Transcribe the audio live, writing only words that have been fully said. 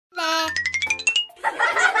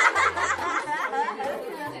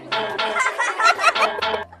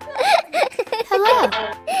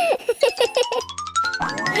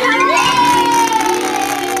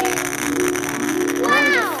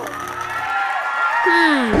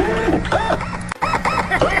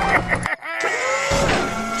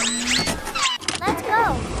Let's go.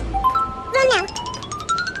 Luna.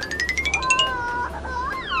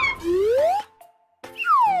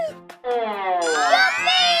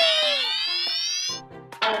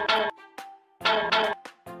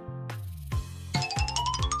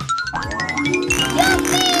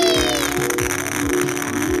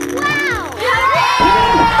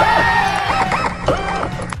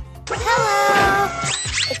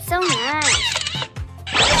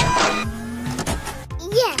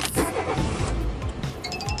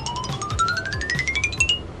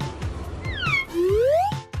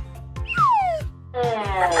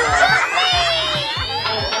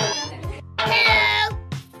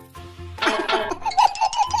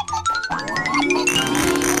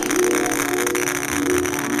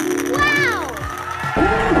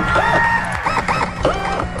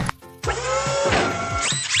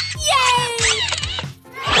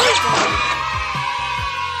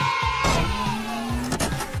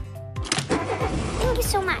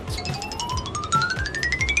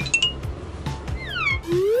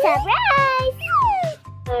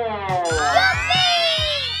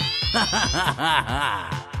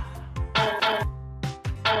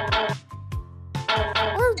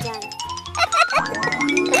 Well done.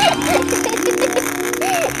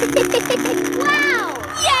 Wow!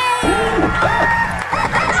 Yay!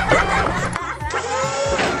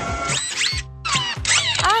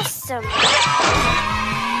 Awesome.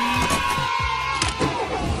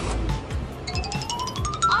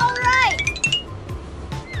 All right.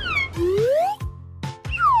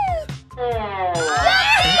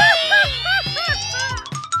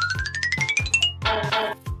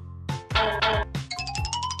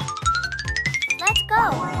 Let's go.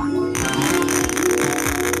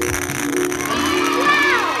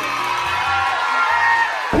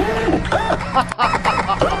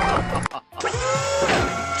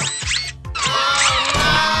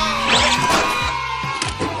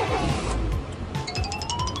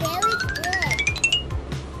 Very good.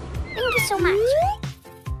 Thank you so much.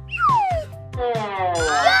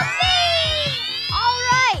 All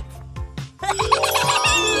right.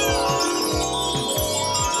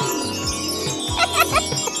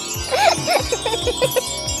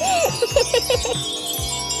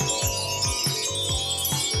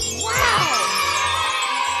 Wow!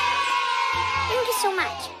 Thank you so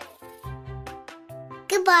much.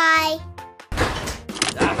 Goodbye.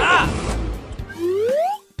 Aha!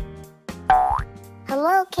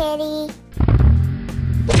 Hello, Kitty.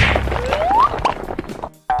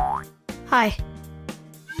 Hi.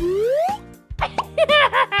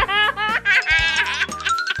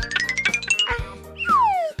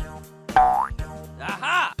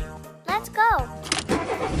 Aha! Let's go.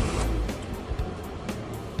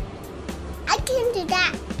 I can do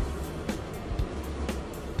that.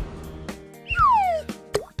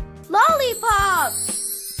 Lollipop.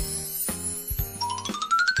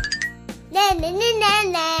 Na na na na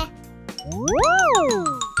na.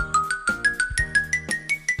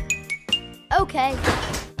 Okay.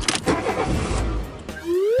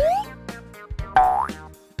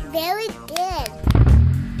 Very good.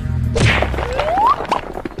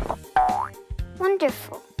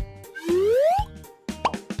 Wonderful.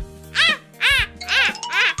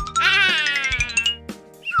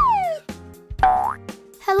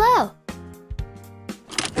 Hello.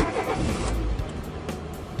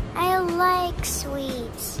 I like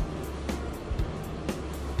sweets.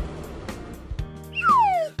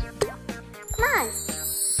 Come on.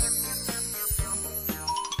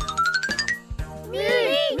 Me.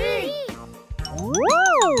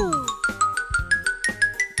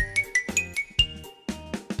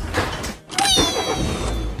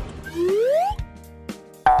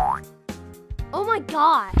 Oh my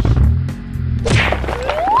gosh.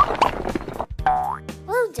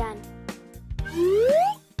 Well done.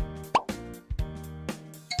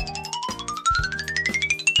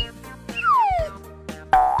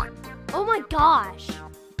 Oh my gosh.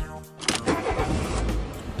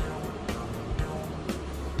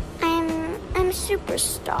 I'm a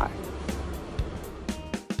superstar.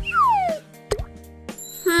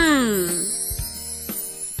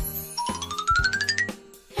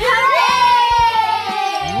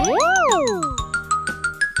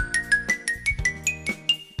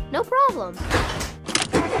 No problem.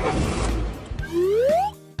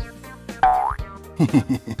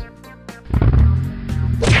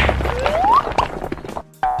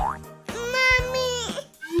 Mommy.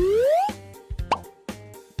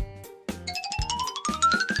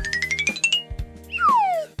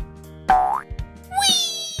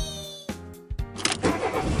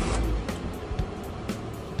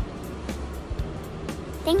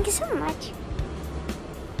 Thank you so much.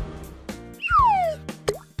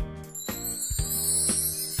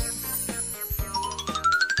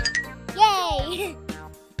 Yay!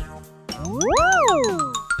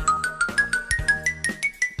 Woo!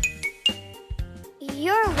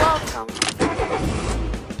 You're welcome.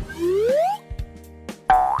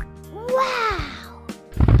 Wow!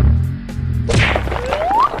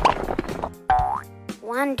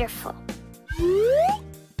 Wonderful.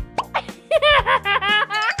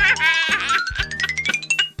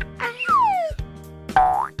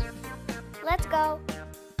 Let's go.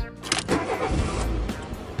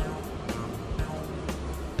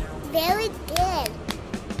 Very good.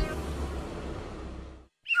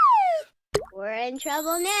 We're in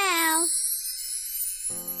trouble now.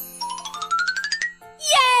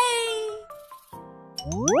 Yay!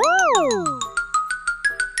 Woo!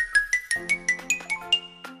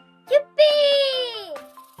 Yippee!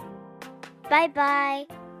 Bye-bye.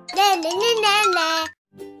 Na na na na na.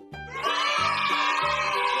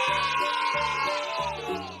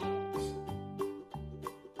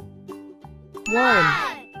 One,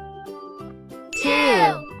 2,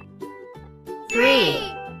 3,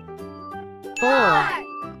 4,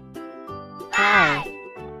 5,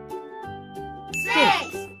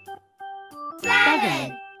 6,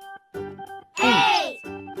 7, 8.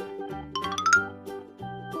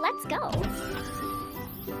 Let's go.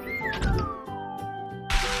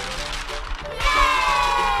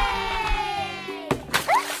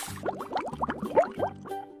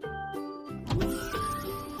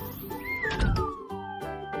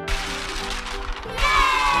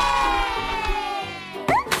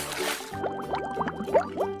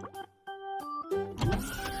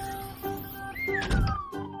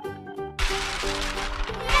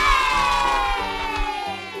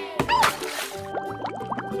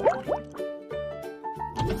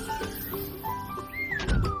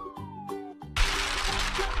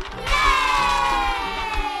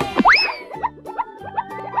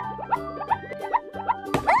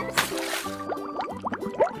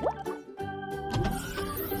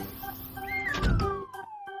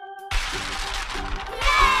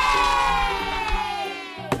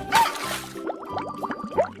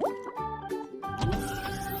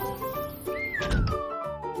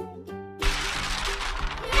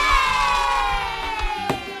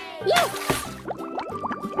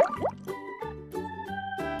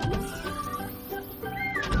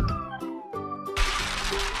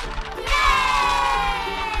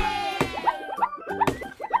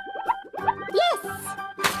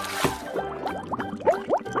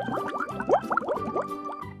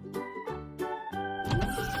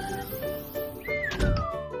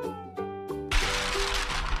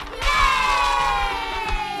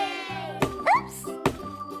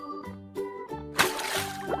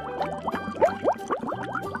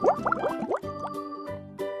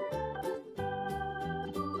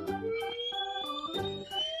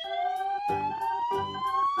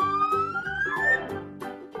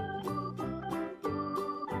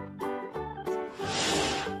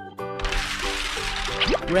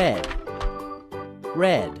 Red,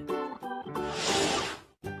 red.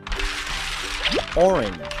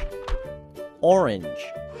 Orange, orange.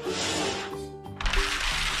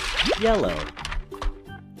 Yellow,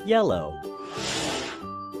 yellow.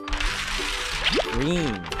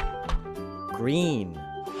 Green, green.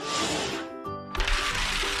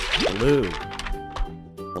 Blue,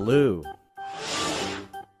 blue.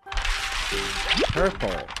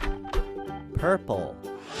 Purple, purple.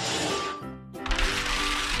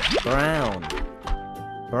 Brown,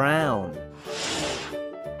 brown.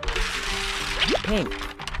 Pink,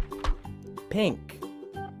 pink.